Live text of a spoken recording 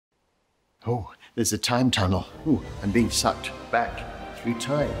Oh, there's a time tunnel. Ooh, I'm being sucked back through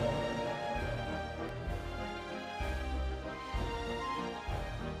time.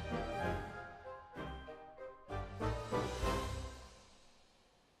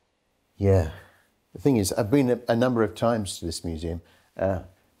 Yeah. The thing is, I've been a number of times to this museum,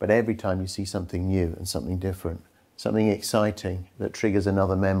 but every time you see something new and something different, something exciting that triggers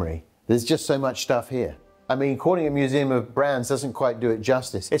another memory. There's just so much stuff here. I mean, calling it a museum of brands doesn't quite do it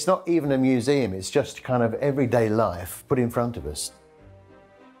justice. It's not even a museum, it's just kind of everyday life put in front of us.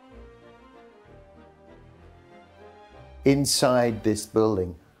 Inside this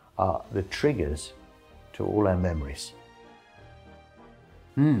building are the triggers to all our memories.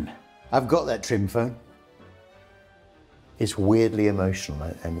 I've got that trim phone. It's weirdly emotional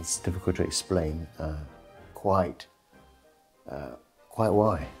and it's difficult to explain quite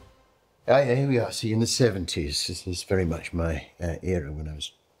why. Here we are, see, in the 70s. This is very much my era when I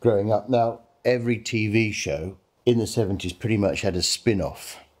was growing up. Now, every TV show in the 70s pretty much had a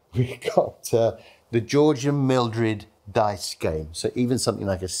spin-off. We got the George and Mildred dice game. So even something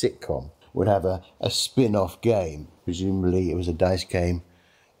like a sitcom would have a spin-off game. Presumably it was a dice game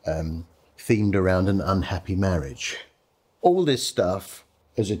themed around an unhappy marriage. All this stuff,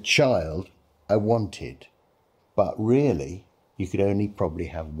 as a child, I wanted, but really, you could only probably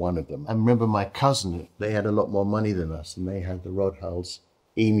have one of them. I remember my cousin, they had a lot more money than us, and they had the Rod Hull's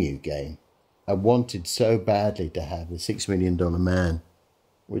Emu game. I wanted so badly to have the $6 Million Man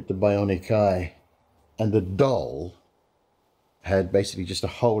with the bionic eye, and the doll had basically just a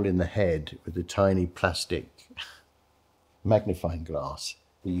hole in the head with a tiny plastic magnifying glass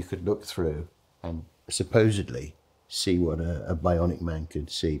that you could look through and supposedly see what a bionic man could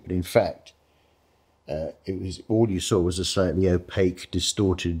see. But in fact, it was all you saw was a slightly opaque,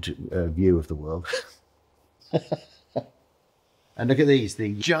 distorted view of the world. And look at these,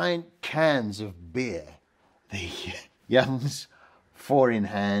 the giant cans of beer. The Young's 4 in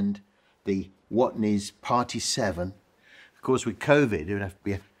hand, the Watney's Party 7. Of course, with COVID, it would have to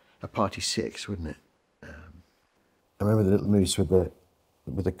be a Party 6, wouldn't it? I remember the little moose with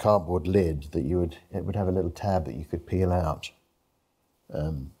the cardboard lid that it would have a little tab that you could peel out.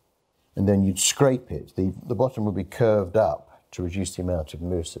 And then you'd scrape it. The bottom would be curved up to reduce the amount of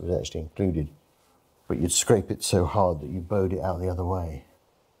mousse that was actually included. But you'd scrape it so hard that you bowed it out the other way.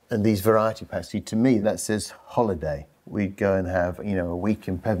 And these variety packs, see, to me, that says holiday. We'd go and have, a week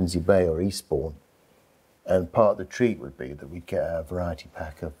in Pevensey Bay or Eastbourne. And part of the treat would be that we'd get a variety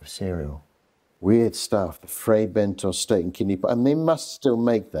pack of cereal. Weird stuff, the Fray Bentos steak and kidney pie. And they must still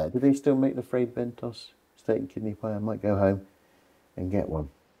make that. Do they still make the Fray Bentos steak and kidney pie? I might go home and get one.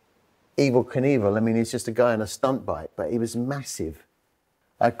 Evel Knievel, I mean, he's just a guy on a stunt bike, but he was massive.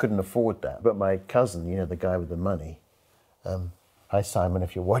 I couldn't afford that. But my cousin, the guy with the money, hi Simon,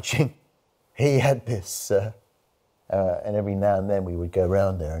 if you're watching, he had this, and every now and then we would go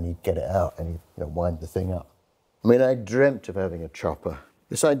around there and he'd get it out and he'd wind the thing up. I mean, I dreamt of having a chopper.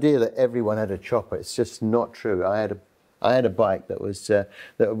 This idea that everyone had a chopper, it's just not true. I had a bike that was that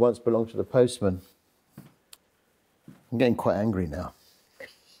once belonged to the postman. I'm getting quite angry now.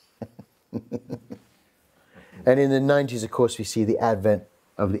 And in the 90s, of course, we see the advent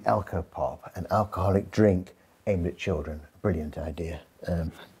of the Alcopop, an alcoholic drink aimed at children. Brilliant idea.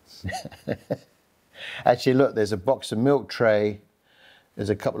 Actually, look, there's a box of milk tray. There's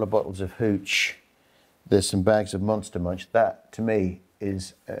a couple of bottles of hooch. There's some bags of Monster Munch. That, to me,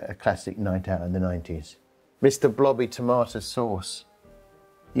 is a classic night out in the 90s. Mr. Blobby tomato sauce.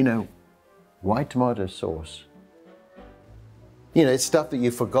 Why tomato sauce? It's stuff that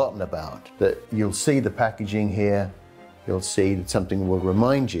you've forgotten about, that you'll see the packaging here, you'll see that something will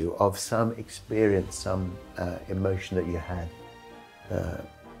remind you of some experience, some emotion that you had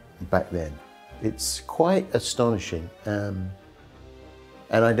back then. It's quite astonishing, and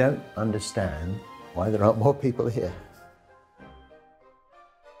I don't understand why there aren't more people here.